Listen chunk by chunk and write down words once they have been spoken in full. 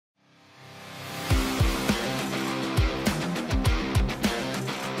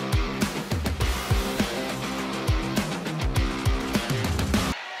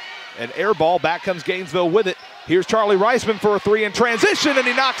An air ball, back comes Gainesville with it. Here's Charlie Reisman for a three in transition, and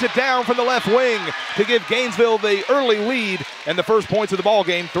he knocks it down from the left wing to give Gainesville the early lead and the first points of the ball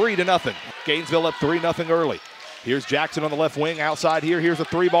game, 3-0. Gainesville up 3-0 early. Here's Jackson on the left wing outside here. Here's a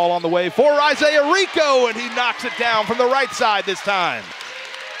three ball on the way for Isaiah Rico, and he knocks it down from the right side this time.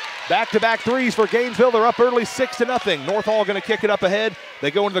 Back-to-back threes for Gainesville. They're up early 6-0. North Hall going to kick it up ahead.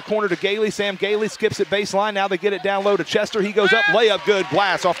 They go into the corner to Gailey. Sam Gailey skips it baseline. Now they get it down low to Chester. He goes up, layup good,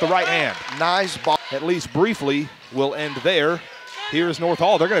 glass off the right hand. Nice ball. At least briefly, will end there. Here's North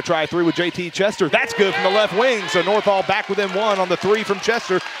Hall. They're going to try a three with JT Chester. That's good from the left wing. So North Hall back within one on the three from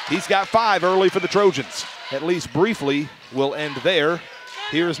Chester. He's got 5 early for the Trojans. At least briefly, will end there.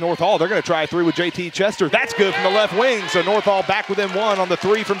 Here's North Hall. They're going to try a three with JT Chester. That's good from the left wing. So North Hall back within one on the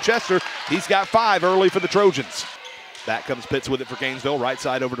three from Chester. He's got 5 early for the Trojans. Back comes Pitts with it for Gainesville. Right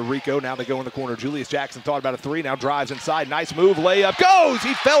side over to Rico. Now they go in the corner. Julius Jackson thought about a three. Now drives inside. Nice move. Layup goes.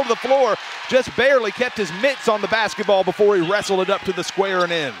 He fell to the floor. Just barely kept his mitts on the basketball before he wrestled it up to the square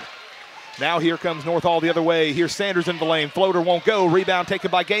and in. Now here comes North Hall the other way. Here's Sanders in the lane. Floater won't go. Rebound taken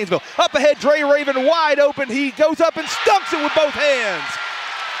by Gainesville. Up ahead, Dre Raven wide open. He goes up and stunks it with both hands.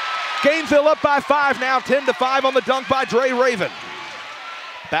 Gainesville up by 5 now, 10-5 on the dunk by Dre Raven.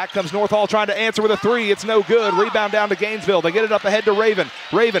 Back comes North Hall trying to answer with a three. It's no good. Rebound down to Gainesville. They get it up ahead to Raven.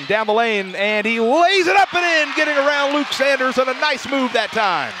 Raven down the lane, and he lays it up and in, getting around Luke Sanders on a nice move that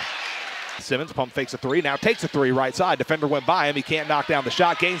time. Simmons pump fakes a three, now takes a three right side. Defender went by him. He can't knock down the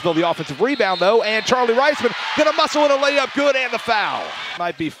shot. Gainesville the offensive rebound, though, and Charlie Reisman gonna muscle in a layup good and the foul.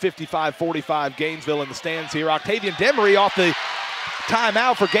 Might be 55-45 Gainesville in the stands here. Octavian Demery off the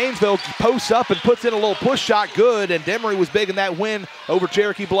timeout for Gainesville, posts up and puts in a little push shot good, and Demery was big in that win over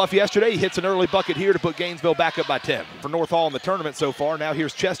Cherokee Bluff yesterday. He hits an early bucket here to put Gainesville back up by 10. For North Hall in the tournament so far, now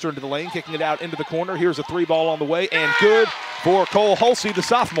here's Chester into the lane, kicking it out into the corner. Here's a three ball on the way, and good for Cole Hulsey, the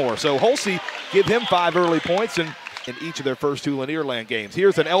sophomore. So Hulsey give him 5 early points in each of their first 2 Lanierland games.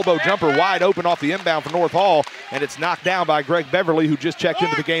 Here's an elbow jumper wide open off the inbound for North Hall, and it's knocked down by Greg Beverly, who just checked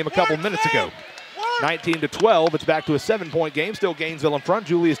into the game a couple minutes ago. 19-12, it's back to a 7-point game. Still Gainesville in front.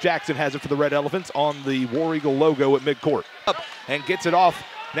 Julius Jackson has it for the Red Elephants on the War Eagle logo at midcourt. Up and gets it off.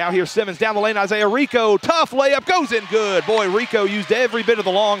 Now here's Simmons down the lane. Isaiah Rico, tough layup, goes in good. Boy, Rico used every bit of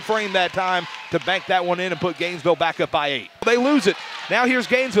the long frame that time to bank that one in and put Gainesville back up by 8. They lose it. Now here's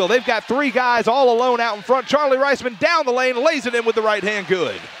Gainesville. They've got 3 guys all alone out in front. Charlie Reisman down the lane, lays it in with the right hand,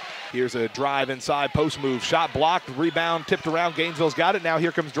 good. Here's a drive inside, post move, shot blocked, rebound tipped around. Gainesville's got it. Now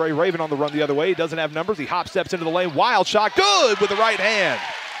here comes Dre Raven on the run the other way. He doesn't have numbers. He hop steps into the lane. Wild shot, good with the right hand.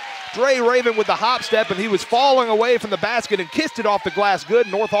 Dre Raven with the hop step, and he was falling away from the basket and kissed it off the glass good.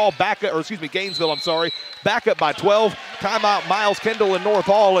 North Hall back up, or excuse me, Gainesville, I'm sorry, back up by 12. Timeout Miles Kendall and North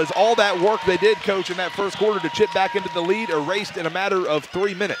Hall, as all that work they did, coach, in that first quarter to chip back into the lead erased in a matter of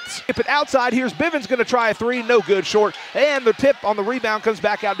 3 minutes. Tip it outside, here's Bivens gonna try a three, no good, short, and the tip on the rebound comes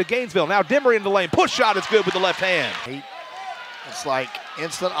back out to Gainesville. Now Demery in the lane, push shot is good with the left hand. It's like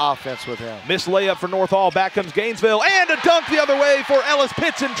instant offense with him. Missed layup for North Hall, back comes Gainesville, and a dunk the other way for Ellis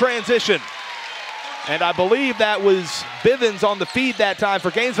Pitts in transition. And I believe that was Bivens on the feed that time for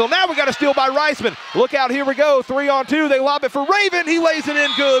Gainesville. Now we got a steal by Reisman. Look out, here we go, 3-on-2. They lob it for Raven. He lays it in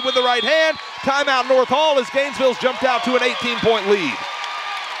good with the right hand. Timeout North Hall as Gainesville's jumped out to an 18-point lead.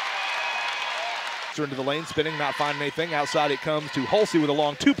 Into the lane, spinning, not finding anything. Outside it comes to Hulsey with a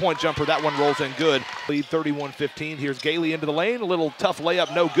long 2-point jumper. That one rolls in good. Lead 31-15. Here's Gailey into the lane. A little tough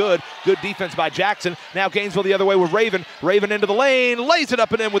layup, no good. Good defense by Jackson. Now Gainesville the other way with Raven. Raven into the lane, lays it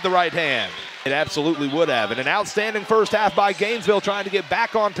up and in with the right hand. It absolutely would have. And an outstanding first half by Gainesville trying to get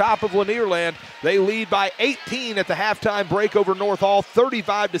back on top of Lanierland. They lead by 18 at the halftime break over North Hall,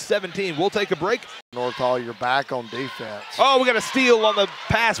 35-17. We'll take a break. North Hall, you're back on defense. Oh, we got a steal on the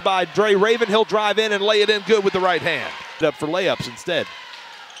pass by Dre Raven. He'll drive in and lay it in good with the right hand. Up for layups instead.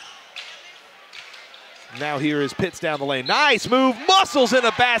 Now here is Pitts down the lane. Nice move, muscles in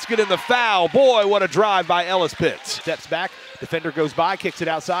a basket in the foul. Boy, what a drive by Ellis Pitts. Steps back, defender goes by, kicks it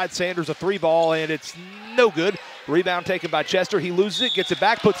outside. Sanders a 3-ball, and it's no good. Rebound taken by Chester. He loses it, gets it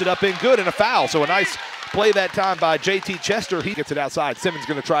back, puts it up in good, and a foul. So a nice play that time by JT Chester. He gets it outside. Simmons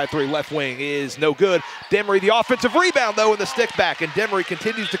going to try a three. Left wing is no good. Demery the offensive rebound, though, in the stick back. And Demery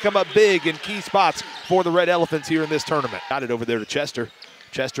continues to come up big in key spots for the Red Elephants here in this tournament. Got it over there to Chester.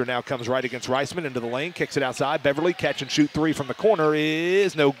 Chester now comes right against Reisman into the lane, kicks it outside. Beverly, catch and shoot three from the corner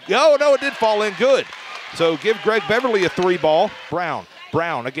is no, oh no, it did fall in good. So give Greg Beverly a 3-ball.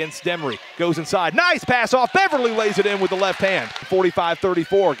 Brown against Demery, goes inside. Nice pass off, Beverly lays it in with the left hand.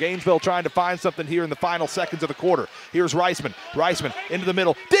 45-34. Gainesville trying to find something here in the final seconds of the quarter. Here's Reisman. Reisman into the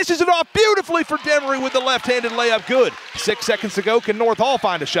middle. Dishes it off beautifully for Demery with the left-handed layup. Good. 6 seconds to go. Can North Hall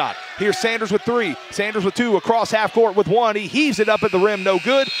find a shot? Here's Sanders with 3. Sanders with 2. Across half court with 1. He heaves it up at the rim. No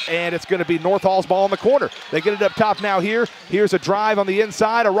good. And it's going to be North Hall's ball in the corner. They get it up top now here. Here's a drive on the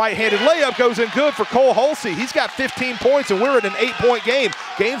inside. A right-handed layup goes in good for Cole Hulsey. He's got 15 points, and we're in an 8-point game.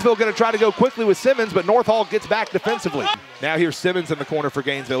 Gainesville going to try to go quickly with Simmons, but North Hall gets back defensively. Now here's Simmons in the corner for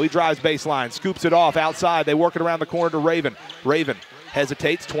Gainesville. He drives baseline, scoops it off outside. They work it around the corner to Raven. Raven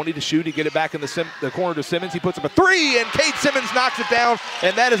hesitates, 20 to shoot. He get it back in the corner to Simmons. He puts up a 3, and Cade Simmons knocks it down,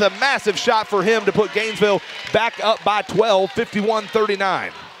 and that is a massive shot for him to put Gainesville back up by 12,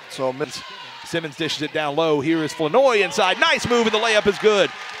 51-39. So Simmons dishes it down low. Here is Flanoy inside. Nice move, and the layup is good.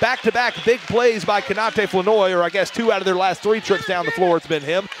 Back-to-back big plays by Kanate Flanoy, or I guess 2 out of their last 3 trips down the floor. It's been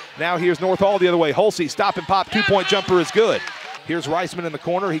him. Now here's North Hall the other way. Hulsey, stop and pop, 2-point jumper is good. Here's Reisman in the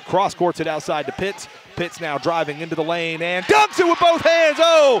corner. He cross-courts it outside to Pitts. Pitts now driving into the lane and dunks it with both hands.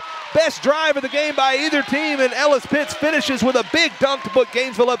 Oh, best drive of the game by either team, and Ellis Pitts finishes with a big dunk to put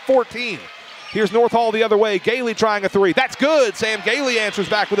Gainesville up 14. Here's North Hall the other way. Gailey trying a 3. That's good. Sam Gailey answers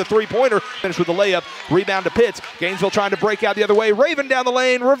back with a 3-pointer. Finish with the layup. Rebound to Pitts. Gainesville trying to break out the other way. Raven down the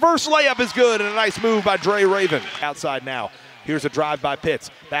lane. Reverse layup is good, and a nice move by Dre Raven. Outside now. Here's a drive by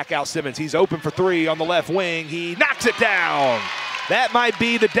Pitts. Back out Simmons. He's open for 3 on the left wing. He knocks it down. That might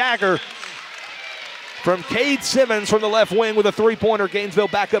be the dagger from Cade Simmons from the left wing with a 3-pointer. Gainesville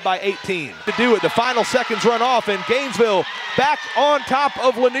back up by 18. To do it, the final seconds run off, and Gainesville back on top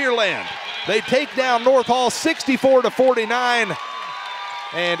of Lanierland. They take down North Hall 64-49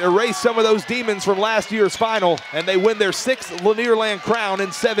 and erase some of those demons from last year's final, and they win their 6th Lanierland crown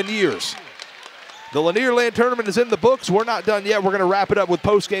in 7 years. The Lanierland tournament is in the books. We're not done yet. We're going to wrap it up with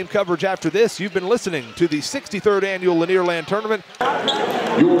post-game coverage after this. You've been listening to the 63rd annual Lanierland tournament.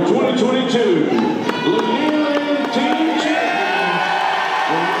 Your 2022 Lanierland